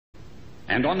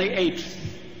And on the 8th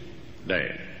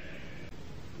day,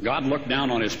 God looked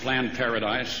down on his planned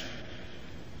paradise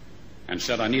and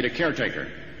said, I need a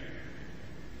caretaker.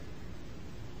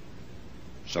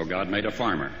 So God made a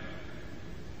farmer.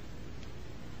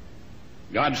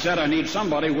 God said, I need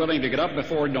somebody willing to get up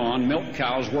before dawn, milk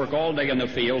cows, work all day in the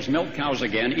fields, milk cows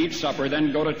again, eat supper,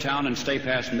 then go to town and stay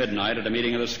past midnight at a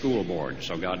meeting of the school board.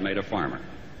 So God made a farmer.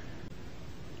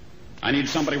 I need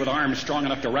somebody with arms strong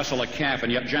enough to wrestle a calf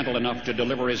and yet gentle enough to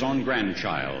deliver his own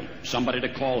grandchild. Somebody to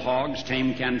call hogs,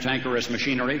 tame cantankerous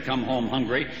machinery, come home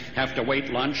hungry, have to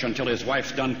wait lunch until his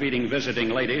wife's done feeding visiting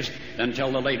ladies, then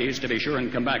tell the ladies to be sure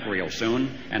and come back real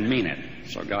soon and mean it.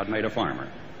 So God made a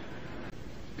farmer.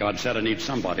 God said, I need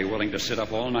somebody willing to sit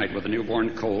up all night with a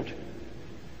newborn colt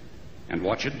and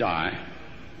watch it die,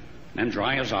 then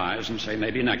dry his eyes and say,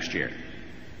 maybe next year.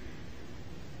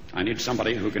 I need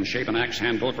somebody who can shape an axe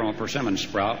handle from a persimmon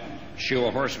sprout, shoe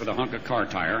a horse with a hunk of car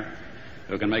tire,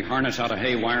 who can make harness out of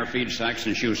hay wire, feed sacks,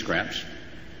 and shoe scraps,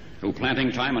 who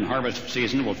planting time and harvest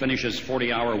season will finish his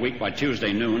 40-hour week by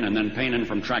Tuesday noon, and then painin'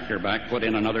 from tractor back put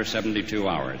in another 72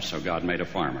 hours. So God made a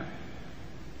farmer.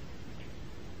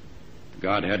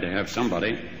 God had to have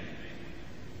somebody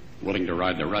willing to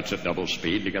ride the ruts at double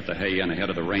speed to get the hay in ahead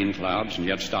of the rain clouds and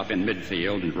yet stop in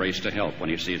midfield and race to help when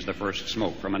he sees the first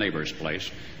smoke from a neighbor's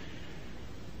place.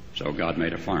 So God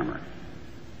made a farmer.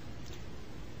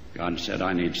 God said,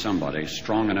 I need somebody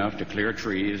strong enough to clear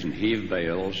trees and heave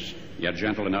bales, yet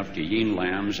gentle enough to yean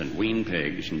lambs and wean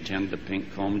pigs and tend the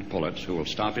pink-combed pullets, who will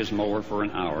stop his mower for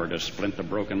an hour to splint the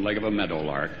broken leg of a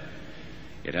meadowlark.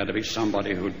 It had to be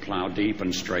somebody who'd plow deep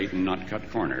and straight and not cut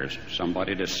corners.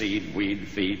 Somebody to seed, weed,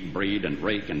 feed, breed, and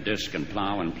rake and disc and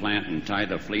plow and plant and tie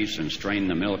the fleece and strain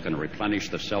the milk and replenish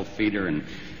the self-feeder and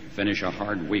finish a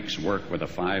hard week's work with a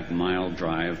 5-mile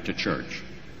drive to church.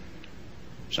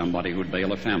 Somebody who'd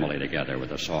bail a family together with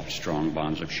the soft, strong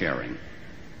bonds of sharing,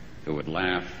 who would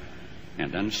laugh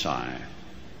and then sigh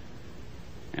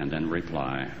and then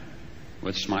reply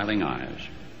with smiling eyes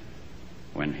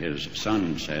when his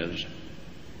son says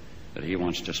that he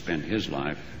wants to spend his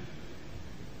life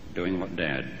doing what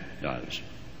Dad does.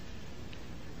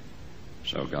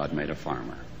 So God made a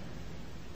farmer.